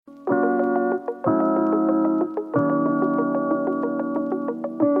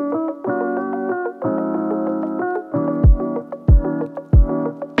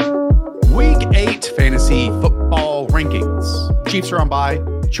fantasy football rankings. Chiefs are on bye.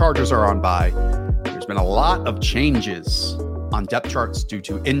 Chargers are on bye. There's been a lot of changes on depth charts due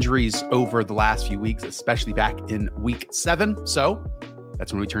to injuries over the last few weeks, especially back in week 7. So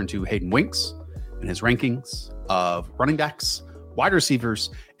that's when we turn to Hayden Winks and his rankings of running backs, wide receivers,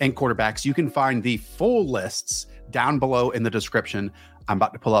 and quarterbacks. You can find the full lists down below in the description. I'm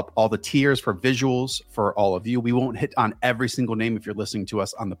about to pull up all the tiers for visuals for all of you. We won't hit on every single name if you're listening to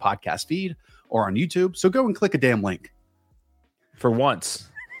us on the podcast feed or on YouTube. So go and click a damn link. For once.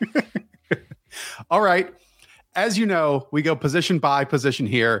 All right. As you know, we go position by position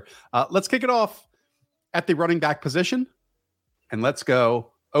here. Let's kick it off at the running back position. And let's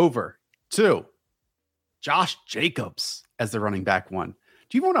go over to Josh Jacobs as the running back one.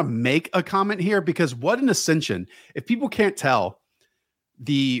 Do you want to make a comment here? Because what an ascension. If people can't tell,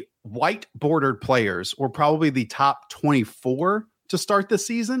 the white bordered players were probably the top 24 to start the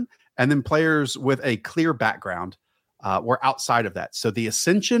season. And then players with a clear background were outside of that. So the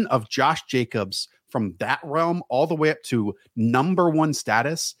ascension of Josh Jacobs from that realm all the way up to number 1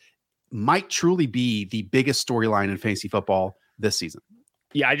 status might truly be the biggest storyline in fantasy football this season.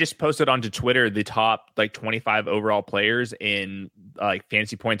 Yeah, I just posted onto Twitter the top 25 overall players in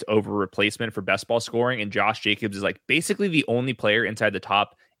fantasy points over replacement for best ball scoring, and Josh Jacobs is basically the only player inside the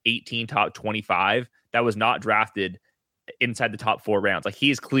top 18, top 25 that was not drafted inside the top 4 rounds.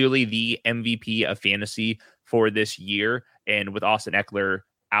 He is clearly the MVP of fantasy for this year, and with Austin Eckler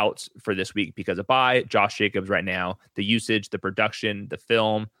out for this week because of bye, Josh Jacobs right now, the usage, the production, the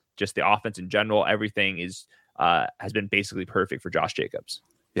film, just the offense in general, everything is has been basically perfect for Josh Jacobs.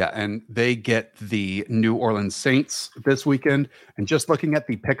 Yeah, and they get the New Orleans Saints this weekend. And just looking at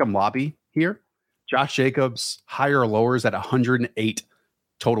the pick'em lobby here, Josh Jacobs higher lowers at 108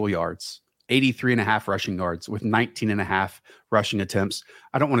 total yards, 83.5 rushing yards with 19.5 rushing attempts.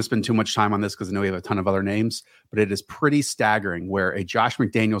 I don't want to spend too much time on this because I know we have a ton of other names, but it is pretty staggering where a Josh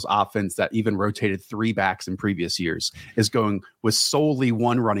McDaniels offense that even rotated 3 backs in previous years is going with solely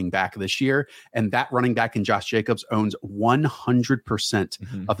 1 running back this year. And that running back in Josh Jacobs owns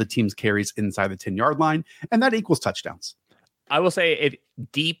 100% of the team's carries inside the 10-yard line. And that equals touchdowns. I will say if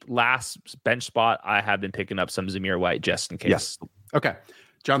deep last bench spot, I have been picking up some Zamir White just in case. Yes. Okay.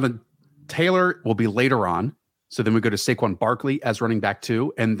 Jonathan Taylor will be later on. So then we go to Saquon Barkley as running back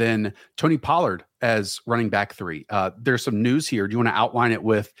 2, and then Tony Pollard as running back 3. There's some news here. Do you want to outline it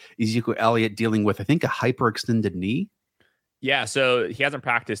with Ezekiel Elliott dealing with, I think, a hyperextended knee? Yeah, so he hasn't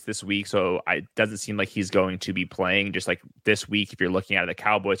practiced this week, so it doesn't seem like he's going to be playing. Just this week, if you're looking at it, the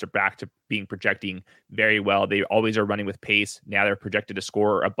Cowboys are back to projecting very well. They always are running with pace. Now they're projected to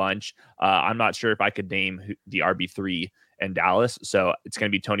score a bunch. I'm not sure if I could name the RB3 in Dallas, so it's going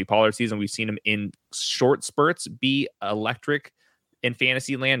to be Tony Pollard season. We've seen him in short spurts be electric in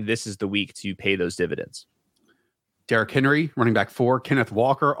fantasy land. This is the week to pay those dividends. Derrick Henry, running back 4. Kenneth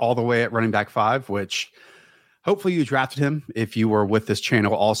Walker, all the way at running back 5, which hopefully you drafted him if you were with this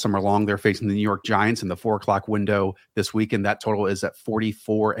channel all summer long. They're facing the New York Giants in the 4:00 window this weekend. That total is at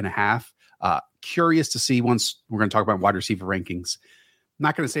 44.5. Curious to see once we're going to talk about wide receiver rankings. I'm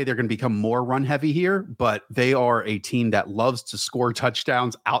not going to say they're going to become more run heavy here, but they are a team that loves to score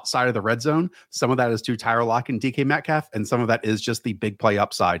touchdowns outside of the red zone. Some of that is to Tyler Lockett and DK Metcalf, and some of that is just the big play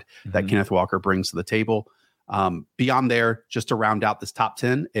upside that Kenneth Walker brings to the table. Beyond there, just to round out this top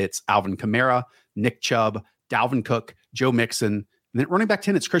 10, it's Alvin Kamara, Nick Chubb, Dalvin Cook, Joe Mixon, and then running back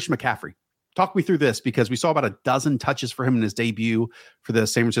 10, it's Christian McCaffrey. Talk me through this because we saw about a dozen touches for him in his debut for the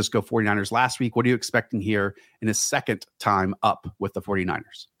San Francisco 49ers last week. What are you expecting here in his second time up with the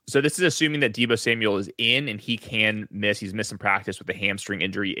 49ers? So this is assuming that Deebo Samuel is in and he can miss. He's missing practice with a hamstring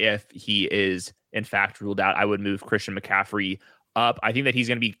injury. If he is, in fact, ruled out, I would move Christian McCaffrey up. I think that he's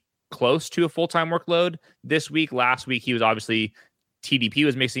going to be close to a full-time workload this week. Last week, he was obviously TDP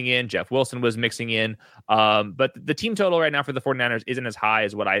was mixing in. Jeff Wilson was mixing in. But the team total right now for the 49ers isn't as high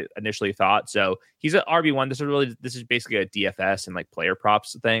as what I initially thought. So he's an RB1. This is basically a DFS and player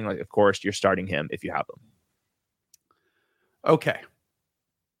props thing. Of course, you're starting him if you have them. Okay.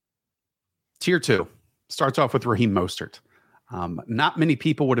 Tier 2 starts off with Raheem Mostert. Not many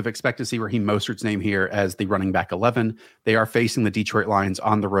people would have expected to see Raheem Mostert's name here as the running back 11. They are facing the Detroit Lions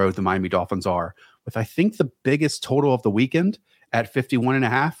on the road. The Miami Dolphins are with, I think, the biggest total of the weekend at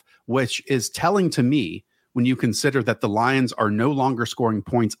 51.5, which is telling to me when you consider that the Lions are no longer scoring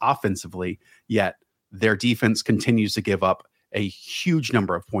points offensively, yet their defense continues to give up a huge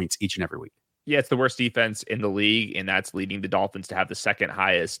number of points each and every week. Yeah, it's the worst defense in the league, and that's leading the Dolphins to have the second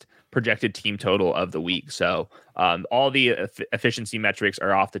highest projected team total of the week. So all the efficiency metrics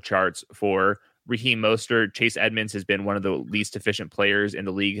are off the charts for Raheem Mostert, Chase Edmonds has been one of the least efficient players in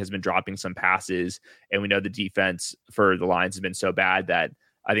the league, has been dropping some passes. And we know the defense for the Lions has been so bad that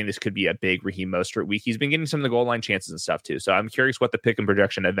I think this could be a big Raheem Mostert week. He's been getting some of the goal line chances and stuff too. So I'm curious what the pick and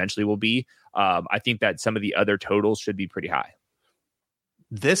projection eventually will be. I think that some of the other totals should be pretty high.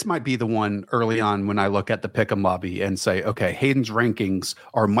 This might be the one early on when I look at the pick'em lobby and say, okay, Hayden's rankings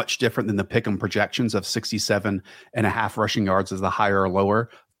are much different than the pick'em projections of 67.5 rushing yards as the higher or lower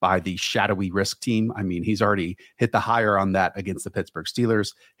by the shadowy risk team. I mean, he's already hit the higher on that against the Pittsburgh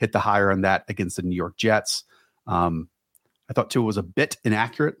Steelers, hit the higher on that against the New York Jets. I thought Tua was a bit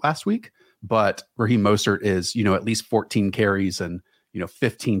inaccurate last week, but Raheem Mostert is, at least 14 carries and,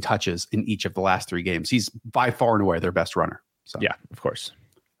 15 touches in each of the last 3 games. He's by far and away their best runner. So yeah, of course.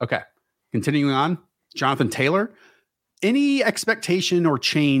 Okay. Continuing on, Jonathan Taylor. Any expectation or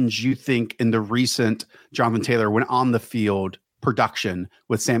change you think in the recent Jonathan Taylor when on the field production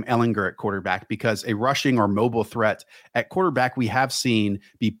with Sam Ehlinger at quarterback? Because a rushing or mobile threat at quarterback we have seen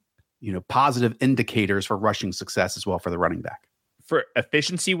be positive indicators for rushing success as well for the running back. For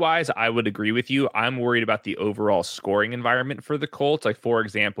efficiency wise, I would agree with you. I'm worried about the overall scoring environment for the Colts. Like, for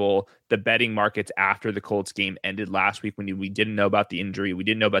example, the betting markets after the Colts game ended last week when we didn't know about the injury, we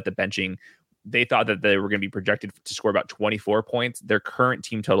didn't know about the benching. They thought that they were going to be projected to score about 24 points. Their current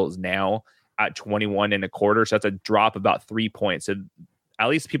team total is now at 21.25. So that's a drop about 3 points. So at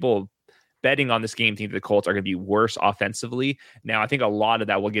least people betting on this game think the Colts are going to be worse offensively. Now, I think a lot of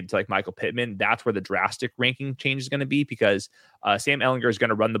that will get to like Michael Pittman. That's where the drastic ranking change is going to be because Sam Ehlinger is going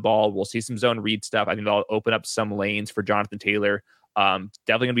to run the ball. We'll see some zone read stuff. I think they'll open up some lanes for Jonathan Taylor.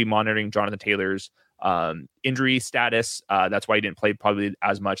 Definitely going to be monitoring Jonathan Taylor's injury status. That's why he didn't play probably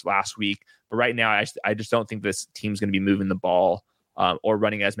as much last week. But right now, I just don't think this team's going to be moving the ball or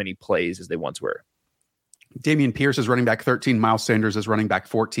running as many plays as they once were. Damian Pierce is running back 13. Miles Sanders is running back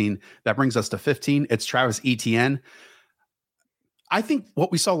 14. That brings us to 15. It's Travis Etienne. I think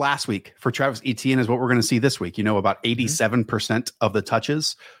what we saw last week for Travis Etienne is what we're going to see this week. About 87% of the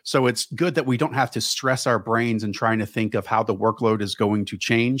touches. So it's good that we don't have to stress our brains and trying to think of how the workload is going to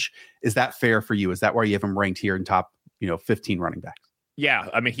change. Is that fair for you? Is that why you have him ranked here in top, 15 running backs? Yeah,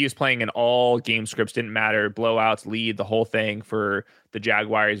 I mean, he was playing in all game scripts, didn't matter, blowouts, lead, the whole thing for the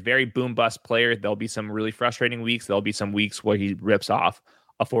Jaguars. Very boom-bust player. There'll be some really frustrating weeks. There'll be some weeks where he rips off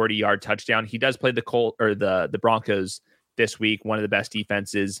a 40-yard touchdown. He does play the Broncos this week, one of the best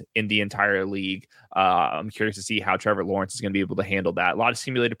defenses in the entire league. I'm curious to see how Trevor Lawrence is going to be able to handle that. A lot of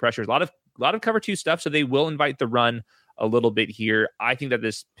simulated pressures, a lot of cover 2 stuff, so they will invite the run a little bit here. I think that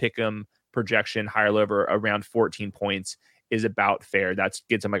this pick'em projection, higher over around 14 points, is about fair. That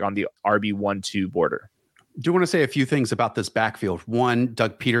gets him like on the RB1-2 border. Do want to say a few things about this backfield. One,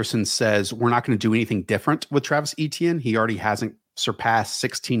 Doug Peterson says we're not going to do anything different with Travis Etienne. He already hasn't surpassed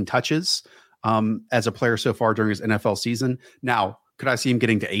 16 touches as a player so far during his NFL season. Now, could I see him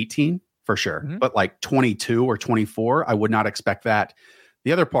getting to 18? For sure. Mm-hmm. But like 22 or 24, I would not expect that.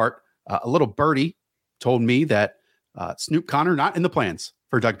 The other part, a little birdie told me that Snoop Conner not in the plans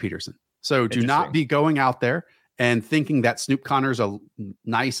for Doug Peterson. So do not be going out there and thinking that Snoop Conner's a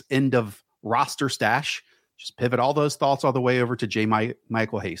nice end of roster stash. Just pivot all those thoughts all the way over to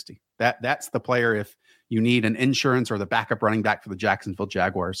Michael Hasty. That's the player if you need an insurance or the backup running back for the Jacksonville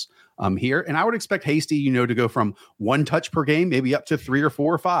Jaguars here. And I would expect Hasty, to go from 1 touch per game, maybe up to 3 or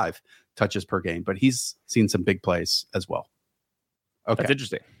 4 or 5 touches per game. But he's seen some big plays as well. Okay. That's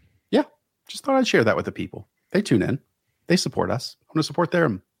interesting. Yeah. Just thought I'd share that with the people. They tune in. They support us. I want to support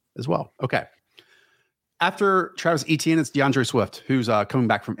them as well. Okay. After Travis Etienne, it's DeAndre Swift, who's coming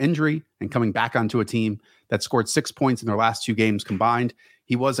back from injury and coming back onto a team that scored 6 points in their last 2 games combined.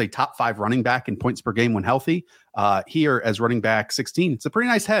 He was a top 5 running back in points per game when healthy. Here as running back 16, it's a pretty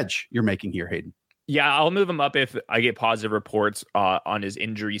nice hedge you're making here, Hayden. Yeah, I'll move him up if I get positive reports on his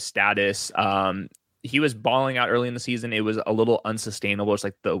injury status. He was balling out early in the season. It was a little unsustainable. It's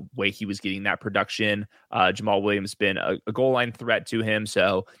like the way he was getting that production. Jamal Williams been a goal line threat to him.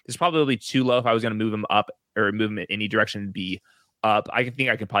 So it's probably too low if I was going to move him up or move him in any direction to be up. I think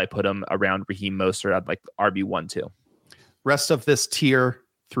I could probably put him around Raheem Mostert at like RB1-2. Rest of this tier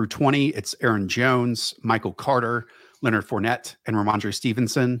through 20, it's Aaron Jones, Michael Carter, Leonard Fournette, and Ramondre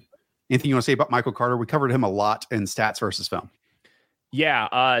Stevenson. Anything you want to say about Michael Carter? We covered him a lot in Stats versus Film.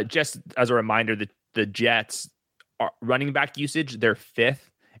 Yeah, just as a reminder, the Jets are running back usage, they're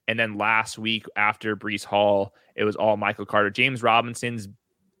 5th. And then last week after Breece Hall, it was all Michael Carter. James Robinson's,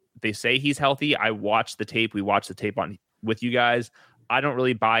 they say he's healthy. I watched the tape. We watched the tape on with you guys. I don't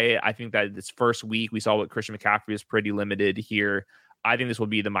really buy it. I think that this first week we saw what Christian McCaffrey is pretty limited here. I think this will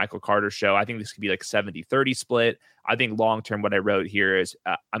be the Michael Carter show. I think this could be like 70-30 split. I think long-term, what I wrote here is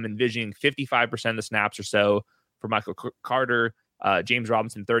I'm envisioning 55% of the snaps or so for Michael Carter, James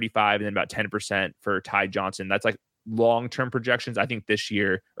Robinson 35, and then about 10% for Ty Johnson. That's like long-term projections. I think this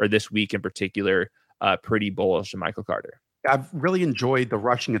year, or this week in particular, pretty bullish on Michael Carter. I've really enjoyed the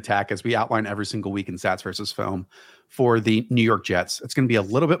rushing attack, as we outline every single week in Stats versus Film, for the New York Jets. It's going to be a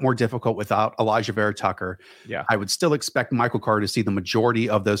little bit more difficult without Elijah Vera Tucker. Yeah, I would still expect Michael Carter to see the majority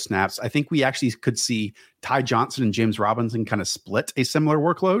of those snaps. I think we actually could see Ty Johnson and James Robinson kind of split a similar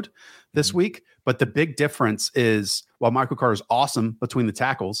workload this week. But the big difference is, while Michael Carter is awesome between the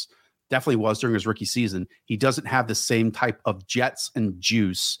tackles, definitely was during his rookie season, he doesn't have the same type of jets and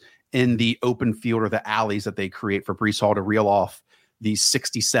juice in the open field or the alleys that they create for Breece Hall to reel off these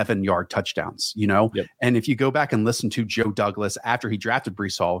 67-yard touchdowns, you know? Yep. And if you go back and listen to Joe Douglas after he drafted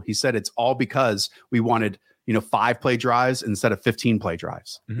Breece Hall, he said it's all because we wanted, 5-play drives instead of 15-play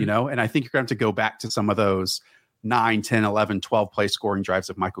drives, you know? And I think you're going to have to go back to some of those 9, 10, 11, 12-play scoring drives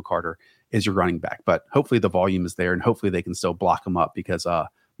of Michael Carter as your running back. But hopefully the volume is there, and hopefully they can still block him up, because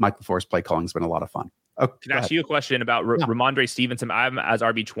Mike LaFleur's play calling has been a lot of fun. Oh, can I ask you a question about Ramondre Stevenson? I'm as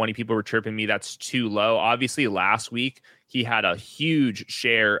RB20. People were chirping me that's too low. Obviously, last week he had a huge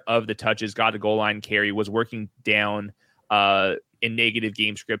share of the touches, got a goal line carry, was working down in negative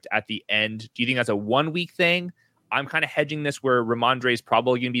game script at the end. Do you think that's a 1 week thing? I'm kind of hedging this where Ramondre is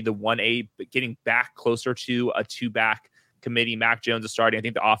probably going to be the 1A, but getting back closer to a 2-back committee. Mac Jones is starting. I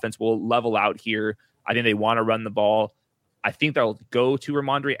think the offense will level out here. I think they want to run the ball. I think they'll go to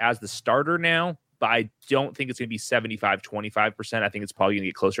Ramondre as the starter now, but I don't think it's going to be 75-25%. I think it's probably going to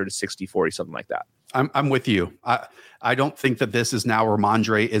get closer to 60-40, something like that. I'm with you. I don't think that this is now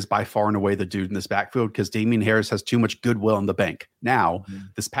Ramondre is by far and away the dude in this backfield, because Damian Harris has too much goodwill in the bank. Now,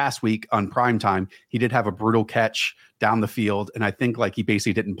 this past week on primetime, he did have a brutal catch down the field, and I think he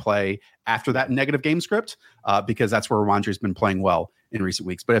basically didn't play after that negative game script because that's where Ramondre's been playing well in recent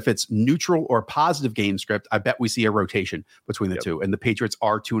weeks. But if it's neutral or positive game script, I bet we see a rotation between the two. And the Patriots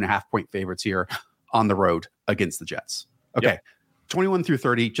are 2.5-point favorites here on the road against the Jets. Okay. 21 through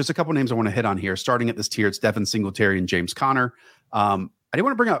 30, just a couple names I want to hit on here. Starting at this tier, it's Devin Singletary and James Conner. I do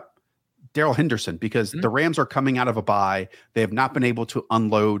want to bring up Darrell Henderson, because the Rams are coming out of a bye. They have not been able to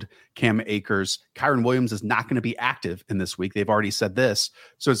unload Cam Akers. Kyron Williams is not going to be active in this week. They've already said this.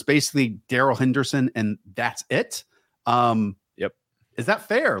 So it's basically Darrell Henderson, and that's it. Is that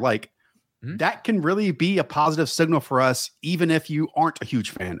fair? That can really be a positive signal for us, even if you aren't a huge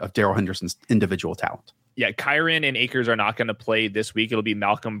fan of Darrell Henderson's individual talent. Yeah, Kyron and Akers are not going to play this week. It'll be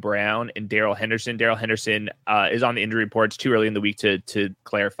Malcolm Brown and Darrell Henderson. Darrell Henderson is on the injury report. It's too early in the week to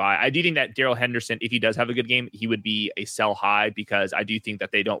clarify. I do think that Darrell Henderson, if he does have a good game, he would be a sell high, because I do think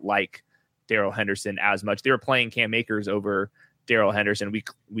that they don't like Darrell Henderson as much. They were playing Cam Akers over Darrell Henderson.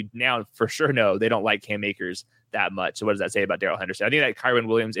 We now for sure know they don't like Cam Akers that much. So what does that say about Darrell Henderson? I think that Kyron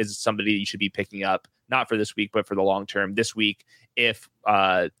Williams is somebody you should be picking up, not for this week, but for the long term. This week, if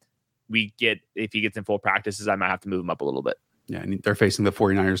he gets in full practices, I might have to move him up a little bit. Yeah, and they're facing the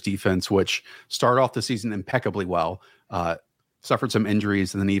 49ers defense, which started off the season impeccably well, suffered some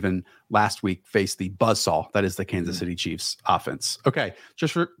injuries, and then even last week faced the buzzsaw that is the Kansas City Chiefs offense. Okay,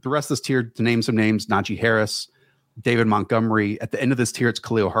 just for the rest of this tier, to name some names: Najee Harris, David Montgomery. At the end of this tier, it's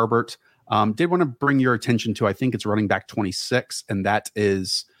Khalil Herbert. Did want to bring your attention to, I think it's running back 26, and that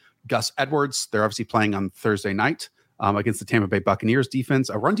is Gus Edwards. They're obviously playing on Thursday night against the Tampa Bay Buccaneers defense,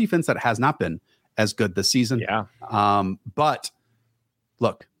 a run defense that has not been as good this season. Yeah. But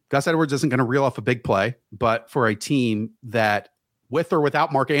look, Gus Edwards isn't going to reel off a big play, but for a team that, with or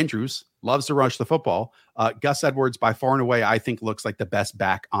without Mark Andrews, loves to rush the football, Gus Edwards by far and away, I think, looks like the best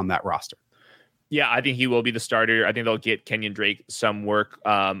back on that roster. Yeah, I think he will be the starter. I think they'll get Kenyon Drake some work.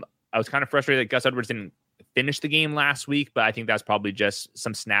 I was kind of frustrated that Gus Edwards didn't finish the game last week, but I think that's probably just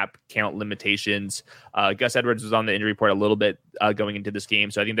some snap count limitations. Gus Edwards was on the injury report a little bit going into this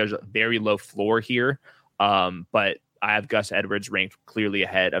game, so I think there's a very low floor here. But I have Gus Edwards ranked clearly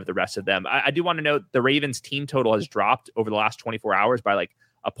ahead of the rest of them. I do want to note the Ravens team total has dropped over the last 24 hours by like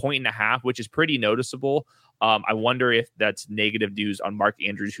 1.5 points, which is pretty noticeable. I wonder if that's negative news on Mark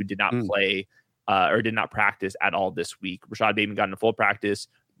Andrews, who did not play or did not practice at all this week. Rashad Bateman got into full practice.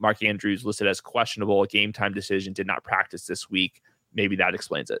 Mark Andrews listed as questionable, game time decision, did not practice this week. Maybe that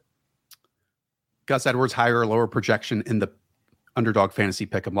explains it. Gus Edwards, higher or lower projection in the Underdog Fantasy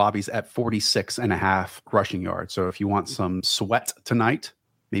Pick'em lobbies at 46.5 rushing yards. So if you want some sweat tonight,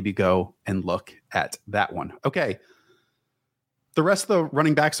 maybe go and look at that one. Okay. The rest of the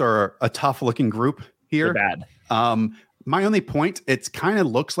running backs are a tough looking group here. They're bad. My only point, it's kind of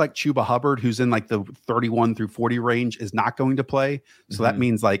looks like Chuba Hubbard, who's in like the 31 through 40 range, is not going to play. So that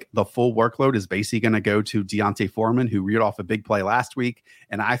means like the full workload is basically going to go to Deontay Foreman, who reeled off a big play last week.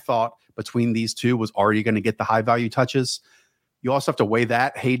 And I thought between these two was already going to get the high value touches. You also have to weigh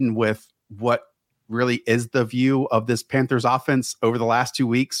that, Hayden, with what really is the view of this Panthers offense over the last 2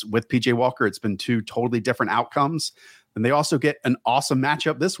 weeks with PJ Walker. It's been two totally different outcomes. And they also get an awesome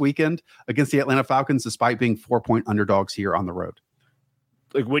matchup this weekend against the Atlanta Falcons, despite being 4-point underdogs here on the road.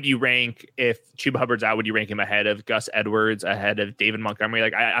 Like, would you rank, if Chuba Hubbard's out, would you rank him ahead of Gus Edwards, ahead of David Montgomery?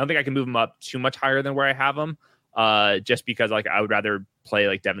 Like, I don't think I can move him up too much higher than where I have him, just because like I would rather play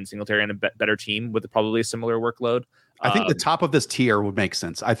like Devin Singletary on a better team with probably a similar workload. I think the top of this tier would make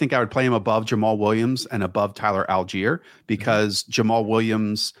sense. I think I would play him above Jamal Williams and above Tyler Algier, because Jamal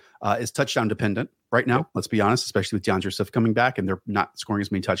Williams is touchdown dependent right now. Let's be honest, especially with DeAndre Swift coming back and they're not scoring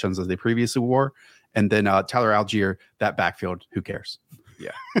as many touchdowns as they previously were. And then Tyler Algier, that backfield, who cares?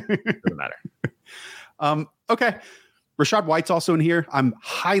 Yeah, doesn't matter. Okay. Rachaad White's also in here. I'm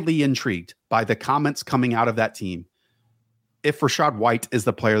highly intrigued by the comments coming out of that team. If Rachaad White is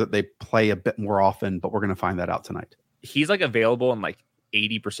the player that they play a bit more often, but we're going to find that out tonight. He's like available in like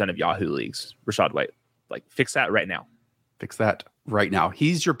 80% of Yahoo leagues. Rachaad White, like fix that right now. Fix that right now.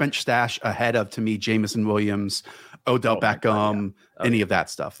 He's your bench stash ahead of, to me, Jameson Williams, Odell Beckham, any of that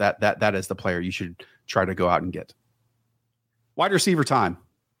stuff. That is the player you should try to go out and get. Wide receiver time.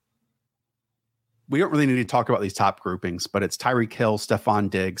 We don't really need to talk about these top groupings, but it's Tyreek Hill, Stephon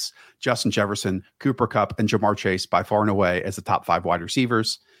Diggs, Justin Jefferson, Cooper Kupp, and Jamar Chase by far and away as the top 5 wide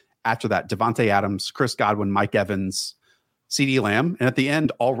receivers. After that, Devontae Adams, Chris Godwin, Mike Evans, CeeDee Lamb. And at the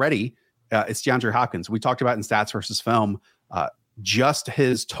end already, it's DeAndre Hopkins. We talked about in Stats versus Film, just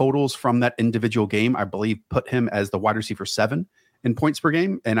his totals from that individual game, I believe, put him as the wide receiver 7 in points per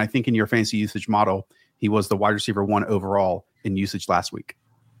game. And I think in your fantasy usage model, he was the wide receiver 1 overall in usage last week.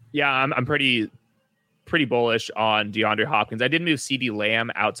 Yeah, I'm pretty bullish on DeAndre Hopkins. I did move CeeDee Lamb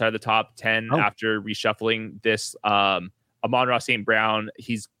outside the top 10 after reshuffling this. Amon-Ra St. Brown,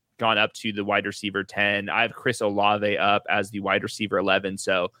 he's gone up to the wide receiver 10. I have Chris Olave up as the wide receiver 11.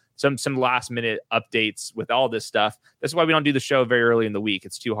 So some last minute updates with all this stuff. That's why we don't do the show very early in the week.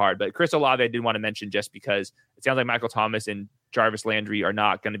 It's too hard. But Chris Olave I did want to mention just because it sounds like Michael Thomas and Jarvis Landry are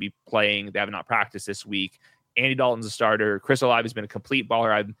not going to be playing. They have not practiced this week. Andy Dalton's a starter. Chris Olave has been a complete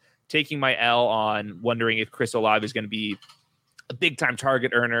baller. I'm taking my L on wondering if Chris Olave is going to be a big-time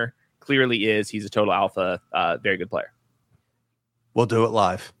target earner. Clearly is. He's a total alpha. Very good player. We'll do it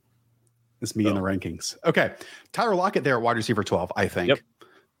live. It's me in the rankings. Okay. Tyler Lockett there at wide receiver 12, I think. Yep.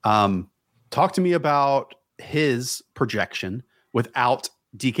 Talk to me about his projection without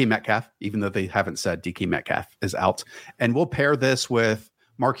DK Metcalf, even though they haven't said DK Metcalf is out. And we'll pair this with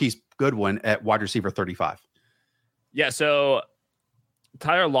Marquise Goodwin at wide receiver 35. Yeah, so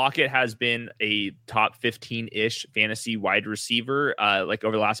Tyler Lockett has been a top 15-ish fantasy wide receiver. Like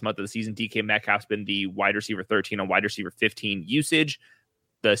over the last month of the season, DK Metcalf's been the wide receiver 13 on wide receiver 15 usage.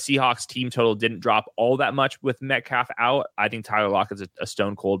 The Seahawks team total didn't drop all that much with Metcalf out. I think Tyler Lockett's a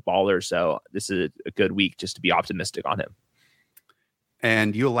stone cold baller. So this is a good week just to be optimistic on him.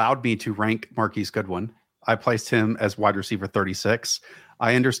 And you allowed me to rank Marquise Goodwin. I placed him as wide receiver 36.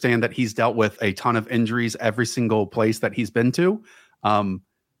 I understand that he's dealt with a ton of injuries every single place that he's been to.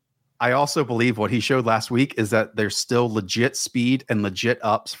 I also believe what he showed last week is that there's still legit speed and legit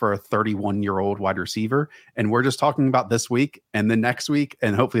ups for a 31-year-old wide receiver. And we're just talking about this week and then next week.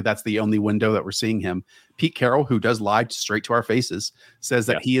 And hopefully that's the only window that we're seeing him. Pete Carroll, who does lie straight to our faces, says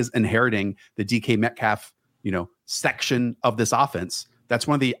that he is inheriting the DK Metcalf, section of this offense. That's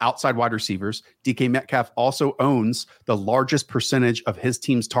one of the outside wide receivers. DK Metcalf also owns the largest percentage of his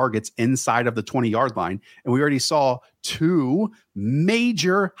team's targets inside of the 20-yard line. And we already saw 2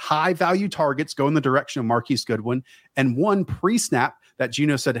 major high-value targets go in the direction of Marquise Goodwin and 1 pre-snap that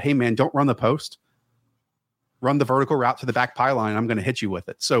Geno said, hey, man, don't run the post. Run the vertical route to the back pylon. I'm going to hit you with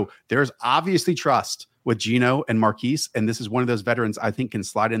it. So there's obviously trust with Geno and Marquise. And this is one of those veterans I think can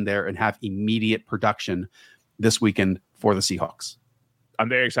slide in there and have immediate production this weekend for the Seahawks. I'm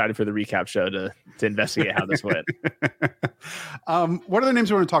very excited for the recap show to investigate how this went. What other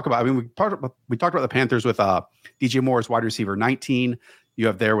names we want to talk about? I mean, we talked about the Panthers with DJ Moore as wide receiver 19. You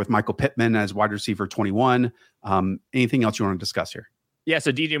have there with Michael Pittman as wide receiver 21. Anything else you want to discuss here? Yeah,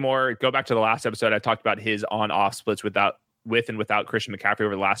 so DJ Moore, go back to the last episode. I talked about his on-off splits with and without Christian McCaffrey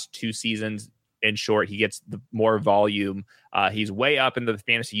over the last 2 seasons. In short, he gets the more volume. He's way up in the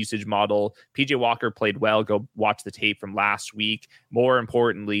fantasy usage model. PJ Walker played well. Go watch the tape from last week. More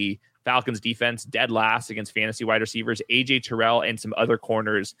importantly, Falcons defense dead last against fantasy wide receivers. AJ Terrell and some other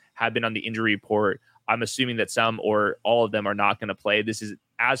corners have been on the injury report. I'm assuming that some or all of them are not going to play. This is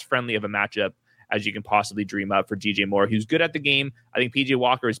as friendly of a matchup as you can possibly dream up for DJ Moore, who's good at the game. I think PJ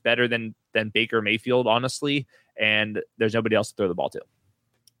Walker is better than Baker Mayfield, honestly, and there's nobody else to throw the ball to.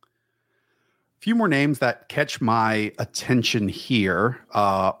 Few more names that catch my attention here.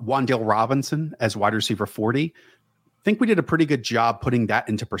 Wan'Dale Robinson as wide receiver 40. I think we did a pretty good job putting that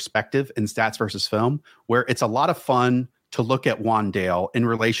into perspective in Stats versus Film, where it's a lot of fun to look at Wan'Dale in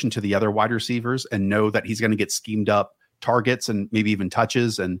relation to the other wide receivers and know that he's going to get schemed up targets and maybe even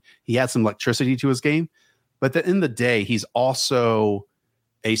touches, and he has some electricity to his game. But at the end of the day, he's also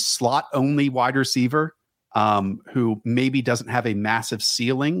a slot-only wide receiver who maybe doesn't have a massive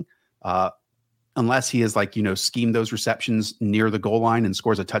ceiling, unless he is scheme those receptions near the goal line and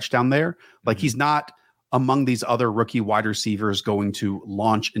scores a touchdown there. Like he's not among these other rookie wide receivers going to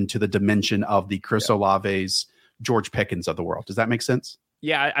launch into the dimension of the Chris Olave's, George Pickens of the world. Does that make sense?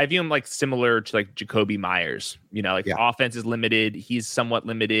 Yeah, I view him similar to Jacoby Myers. Offense is limited. He's somewhat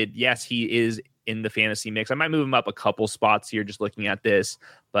limited. Yes, he is in the fantasy mix. I might move him up a couple spots here just looking at this,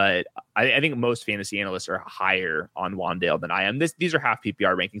 but I think most fantasy analysts are higher on Wan'Dale than I am. These are half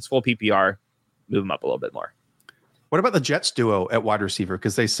PPR rankings. Full PPR, move him up a little bit more. What about the Jets duo at wide receiver?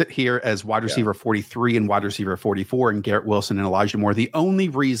 Because they sit here as wide receiver 43 and wide receiver 44 and Garrett Wilson and Elijah Moore. The only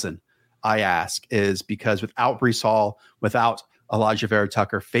reason I ask is because without Breece Hall, without Elijah Vera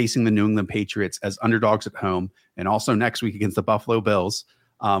Tucker facing the New England Patriots as underdogs at home, and also next week against the Buffalo Bills,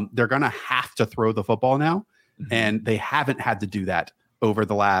 they're going to have to throw the football now. Mm-hmm. And they haven't had to do that over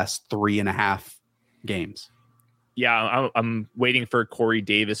the last 3.5 games. Yeah, I'm waiting for Corey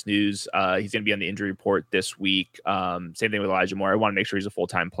Davis news. He's going to be on the injury report this week. Same thing with Elijah Moore. I want to make sure he's a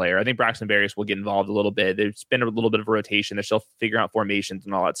full-time player. I think Braxton Berrios will get involved a little bit. There's been a little bit of a rotation. They're still figuring out formations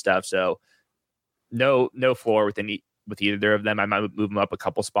and all that stuff. So no floor with either of them. I might move them up a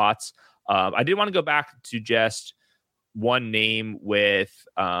couple spots. I did want to go back to just one name with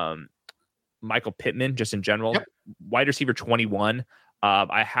Michael Pittman, just in general. Yep. Wide receiver 21.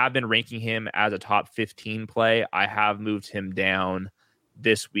 I have been ranking him as a top 15 play. I have moved him down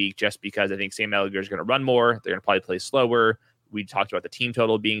this week just because I think Sam Ehlinger is going to run more. They're going to probably play slower. We talked about the team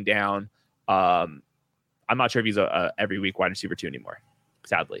total being down. I'm not sure if he's a every week wide receiver 2 anymore,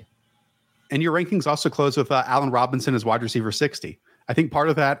 sadly. And your rankings also close with Allen Robinson as wide receiver 60. I think part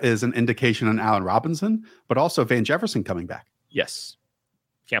of that is an indication on Allen Robinson, but also Van Jefferson coming back. Yes.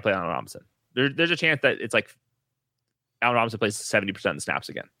 Can't play Allen Robinson. There's a chance that it's Allen Robinson plays 70% of the snaps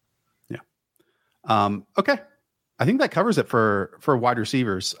again. Yeah. Okay. I think that covers it for wide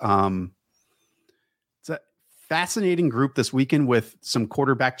receivers. It's a fascinating group this weekend with some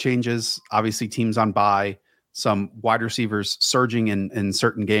quarterback changes, obviously teams on bye, some wide receivers surging in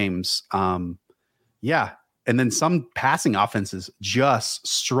certain games. Yeah. And then some passing offenses just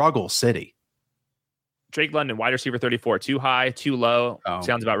struggle city. Drake London, wide receiver 34, too high, too low. Oh.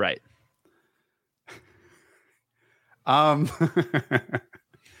 Sounds about right. I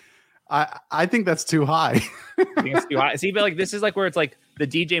think that's too high. I think it's too high. See, but this is where it's the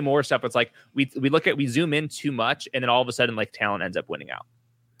DJ Moore stuff. It's we zoom in too much, and then all of a sudden talent ends up winning out.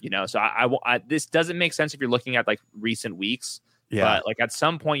 So I this doesn't make sense if you're looking at recent weeks. Yeah. But at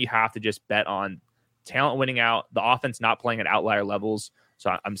some point you have to just bet on talent winning out, the offense not playing at outlier levels.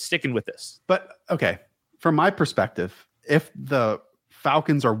 So I'm sticking with this. But okay, from my perspective, if the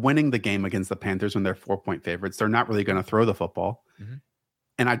Falcons are winning the game against the Panthers when they're 4-point favorites, they're not really going to throw the football. Mm-hmm.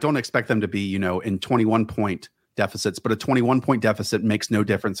 And I don't expect them to be, in 21-point deficits, but a 21-point deficit makes no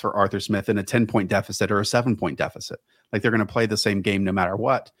difference for Arthur Smith in a 10-point deficit or a 7-point deficit. They're going to play the same game no matter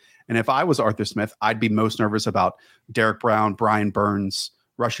what. And if I was Arthur Smith, I'd be most nervous about Derek Brown, Brian Burns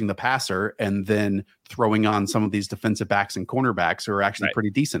rushing the passer and then throwing on some of these defensive backs and cornerbacks who are actually pretty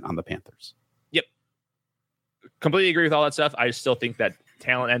decent on the Panthers. Yep. Completely agree with all that stuff. I still think that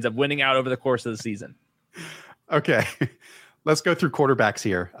talent ends up winning out over the course of the season. Okay. Let's go through quarterbacks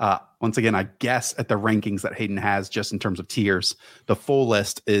here. Once again, I guess at the rankings that Hayden has just in terms of tiers, the full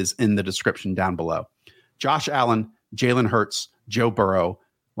list is in the description down below. Josh Allen, Jalen Hurts, Joe Burrow,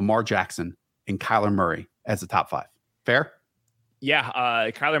 Lamar Jackson, and Kyler Murray as the top 5. Fair?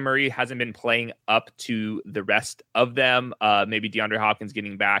 Yeah, Kyler Murray hasn't been playing up to the rest of them. Maybe DeAndre Hopkins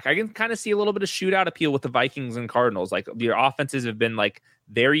getting back. I can kind of see a little bit of shootout appeal with the Vikings and Cardinals. Their offenses have been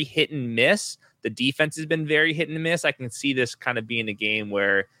very hit and miss. The defense has been very hit and miss. I can see this kind of being a game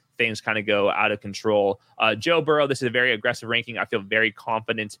where things kind of go out of control. Joe Burrow, this is a very aggressive ranking. I feel very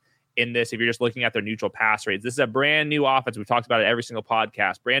confident in this. If you're just looking at their neutral pass rates, this is a brand new offense. We've talked about it every single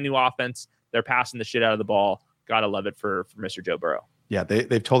podcast. Brand new offense. They're passing the shit out of the ball. Gotta love it for Mr. Joe Burrow. Yeah, they've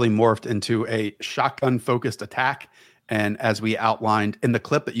totally morphed into a shotgun-focused attack, And as we outlined in the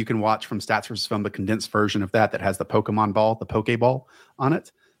clip that you can watch from Stats versus Film, the condensed version of that has the Pokemon ball, the Pokeball on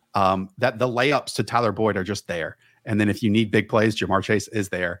it, that the layups to Tyler Boyd are just there. And then if you need big plays, Jamar Chase is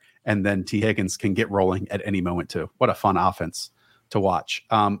there. And then T. Higgins can get rolling at any moment too. What a fun offense to watch.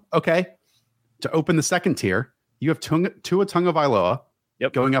 Okay. To open the second tier, you have Tua Tagovailoa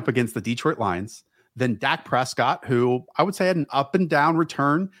going up against the Detroit Lions. Then Dak Prescott, who I would say had an up and down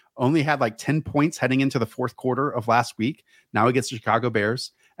return, only had like 10 points heading into the fourth quarter of last week. Now he gets the Chicago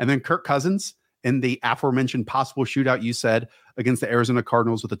Bears. And then Kirk Cousins in the aforementioned possible shootout you said against the Arizona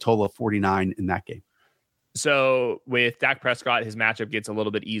Cardinals with a total of 49 in that game. So with Dak Prescott, his matchup gets a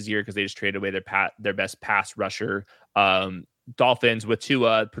little bit easier because they just traded away their best pass rusher. Dolphins with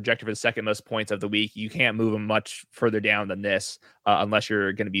Tua projected for the second most points of the week. You can't move them much further down than this unless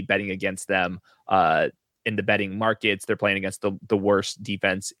you're going to be betting against them in the betting markets. They're playing against the worst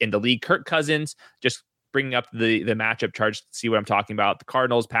defense in the league. Kirk Cousins, just bringing up the matchup charts to see what I'm talking about. The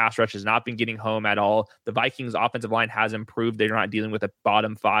Cardinals pass rush has not been getting home at all. The Vikings offensive line has improved. They're not dealing with a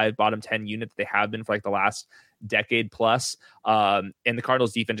bottom 5, bottom 10 unit that they have been for like the last decade plus. And the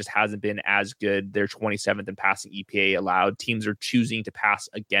Cardinals defense just hasn't been as good. They're 27th in passing EPA allowed. Teams are choosing to pass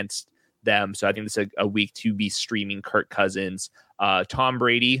against them. So I think this is a week to be streaming Kirk Cousins. Tom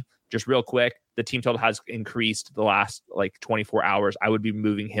Brady, just real quick, the team total has increased the last like 24 hours. I would be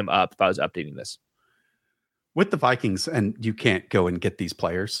moving him up if I was updating this. With the Vikings, and you can't go and get these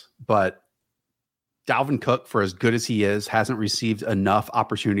players, but Dalvin Cook, for as good as he is, hasn't received enough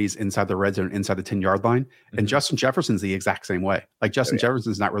opportunities inside the red zone, inside the 10-yard line. Mm-hmm. And Justin Jefferson's the exact same way. Like Justin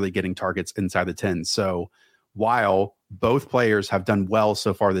Jefferson's not really getting targets inside the 10. So while both players have done well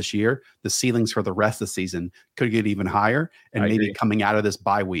so far this year, the ceilings for the rest of the season could get even higher. And maybe coming out of this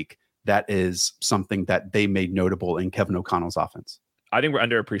bye week, that is something that they made notable in Kevin O'Connell's offense. I think we're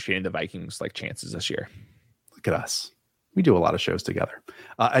underappreciating the Vikings like chances this year. Look at us. We do a lot of shows together.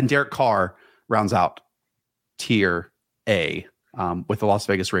 And Derek Carr rounds out tier A with the Las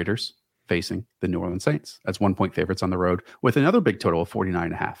Vegas Raiders facing the New Orleans Saints as 1-point favorites on the road with another big total of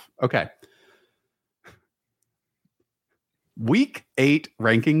 49.5. Okay. Week 8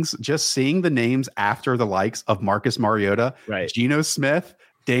 rankings, just seeing the names after the likes of Marcus Mariota, Geno Smith,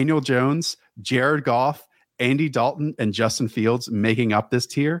 Daniel Jones, Jared Goff, Andy Dalton, and Justin Fields making up this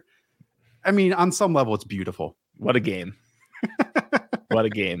tier. I mean, on some level, it's beautiful. What a game. What a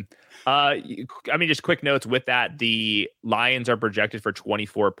game. I mean, just quick notes with that. The Lions are projected for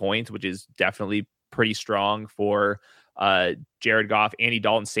 24 points, which is definitely pretty strong for Jared Goff. Andy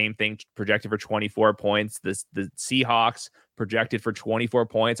Dalton, same thing, projected for 24 points. The Seahawks projected for 24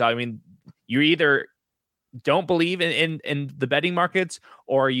 points. I mean, you either don't believe in the betting markets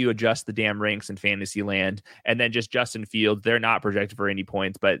or you adjust the damn ranks in fantasy land. And then just Justin Fields, they're not projected for any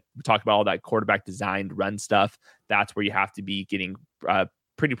points, but we talk about all that quarterback designed run stuff. That's where you have to be getting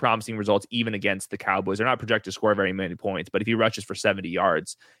pretty promising results, even against the Cowboys. They're not projected to score very many points, but if he rushes for 70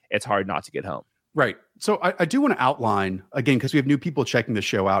 yards, it's hard not to get home. Right. So I do want to outline, again, because we have new people checking the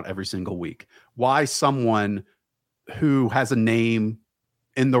show out every single week, why someone who has a name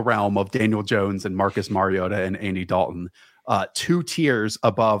in the realm of Daniel Jones and Marcus Mariota and Andy Dalton, 2 tiers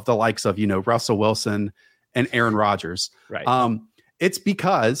above the likes of, Russell Wilson and Aaron Rodgers. Right. It's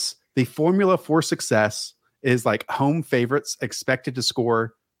because the formula for success is like home favorites expected to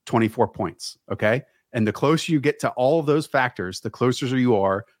score 24 points. Okay. And the closer you get to all of those factors, the closer you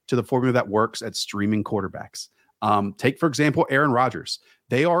are to the formula that works at streaming quarterbacks. Take, for example, Aaron Rodgers.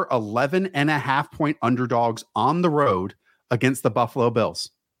 They are 11.5-point underdogs on the road against the Buffalo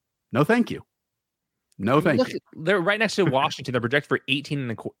Bills. No, thank you. No, thank you. They're right next to Washington. They're projected for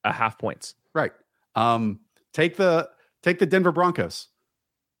 18.5 points. Right. Take the Denver Broncos,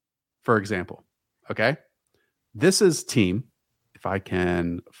 for example. Okay. This is team, if I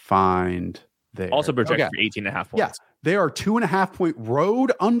can find there. Also projected for 18.5 points. Yeah. They are 2.5-point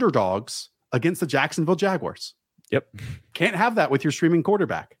road underdogs against the Jacksonville Jaguars. Yep. Can't have that with your streaming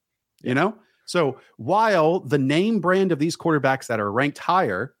quarterback, So while the name brand of these quarterbacks that are ranked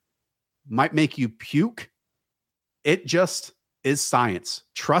higher might make you puke, it just is science.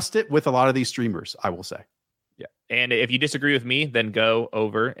 Trust it with a lot of these streamers, I will say. Yeah. And if you disagree with me, then go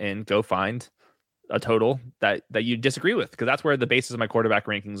over and go find a total that you disagree with, because that's where the basis of my quarterback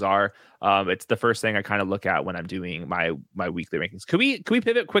rankings are. It's the first thing I kind of look at when I'm doing my weekly rankings. Could we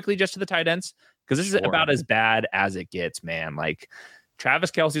pivot quickly just to the tight ends? Because this is about as bad as it gets, man. Like,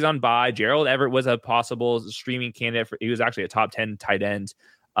 Travis Kelce's on bye. Gerald Everett was a possible streaming candidate. He was actually a top 10 tight end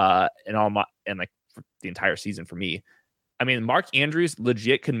for the entire season for me. I mean, Mark Andrews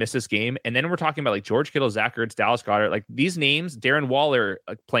legit could miss this game. And then we're talking about like George Kittle, Zach Ertz, Dallas Goedert, like these names, Darren Waller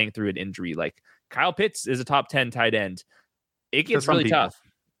playing through an injury, like Kyle Pitts is a top 10 tight end. It gets really tough,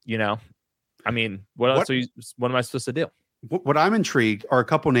 I mean, what am I supposed to do? What I'm intrigued are a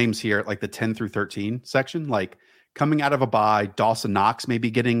couple names here, like the 10 through 13 section, like coming out of a bye, Dawson Knox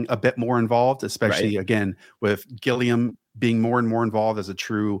maybe getting a bit more involved, especially again with Gilliam being more and more involved as a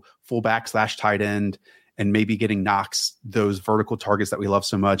true fullback / tight end, and maybe getting Knox those vertical targets that we love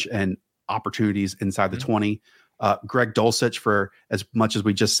so much and opportunities inside the 20. Greg Dulcich, for as much as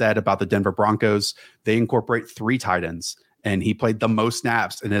we just said about the Denver Broncos, they incorporate 3 tight ends, and he played the most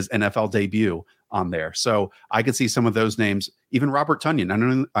snaps in his NFL debut on there. So I could see some of those names, even Robert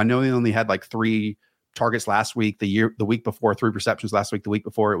Tonyan. I know he only had like 3 targets last week, the week before, 3 receptions last week, the week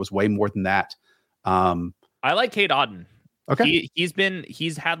before, it was way more than that. I like Cade Otton. Okay.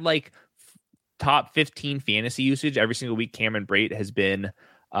 He's had like top 15 fantasy usage every single week. Cameron Brate has been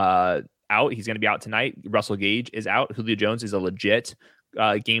out. He's going to be out tonight. Russell Gage is out. Julio Jones is a legit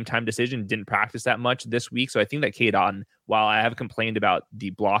game time decision. Didn't practice that much this week. So I think that Cade Otton, while I have complained about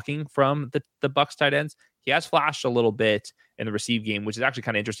the blocking from the Bucs tight ends, he has flashed a little bit in the receive game, which is actually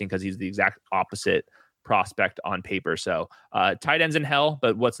kind of interesting because he's the exact opposite prospect on paper. So tight ends in hell,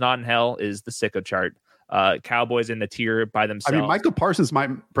 but what's not in hell is the sicko chart. Cowboys in the tier by themselves. I mean, Michael Parsons might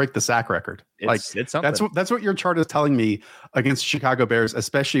break the sack record. It's something. That's what your chart is telling me against Chicago Bears,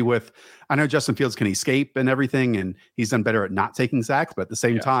 especially with, I know Justin Fields can escape and everything, and he's done better at not taking sacks, but at the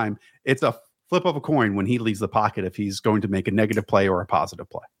same time, it's a flip of a coin when he leaves the pocket if he's going to make a negative play or a positive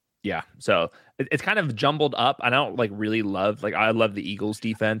play. Yeah, so it's kind of jumbled up. I don't really love, I love the Eagles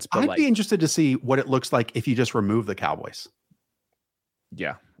defense, but I'd be interested to see what it looks like if you just remove the Cowboys.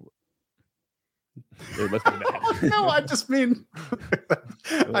 Yeah. No, I just mean,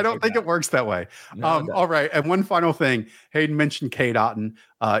 I don't think it works that way. No, all right. And one final thing, Hayden mentioned Cade Otton.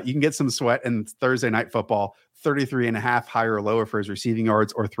 You can get some sweat in Thursday Night Football, 33.5 higher or lower for his receiving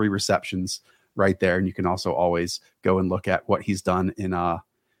yards or 3 receptions right there. And you can also always go and look at what he's done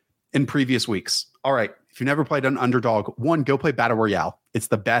in previous weeks. All right. If you've never played an underdog, go play Battle Royale. It's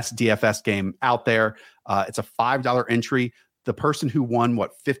the best DFS game out there. It's a $5 entry. The person who won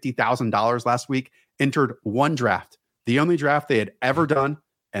 $50,000 last week entered one draft, the only draft they had ever done,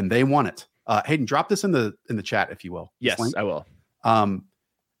 and they won it. Hayden, drop this in the chat if you will. Yes, I will.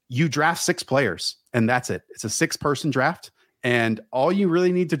 You draft 6 players, and that's it. It's a 6-person draft, and all you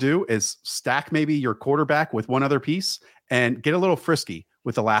really need to do is stack maybe your quarterback with one other piece and get a little frisky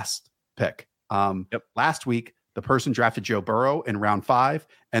with the last pick. Last week, the person drafted Joe Burrow in round 5,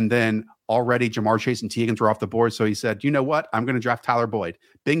 and then already Jamar Chase and T. Higgins were off the board. So he said, you know what? I'm going to draft Tyler Boyd.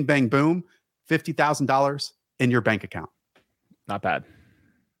 Bing, bang, boom. $50,000 in your bank account. Not bad.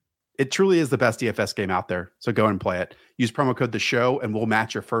 It truly is the best DFS game out there. So go and play it. Use promo code The Show, and we'll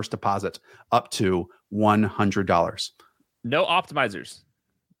match your first deposit up to $100. No optimizers.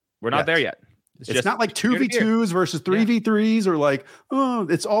 We're not there yet. It's not like 2v2s versus 3v3s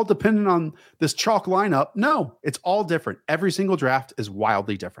or it's all dependent on this chalk lineup. No, it's all different. Every single draft is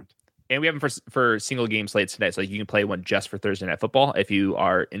wildly different. And we have them for single game slates today. So you can play one just for Thursday Night Football if you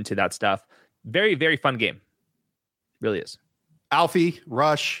are into that stuff. Very, very fun game. Really is. Alfie,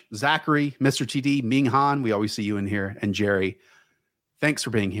 Rush, Zachary, Mr. TD, Ming Han. We always see you in here. And Jerry, thanks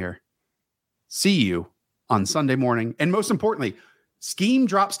for being here. See you on Sunday morning. And most importantly, Scheme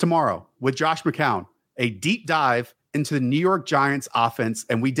drops tomorrow with Josh McCown, a deep dive into the New York Giants offense.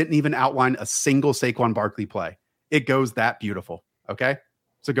 And we didn't even outline a single Saquon Barkley play. It goes that beautiful. Okay.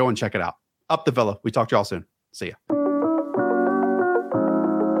 So go and check it out. Up the Villa. We talk to y'all soon. See ya.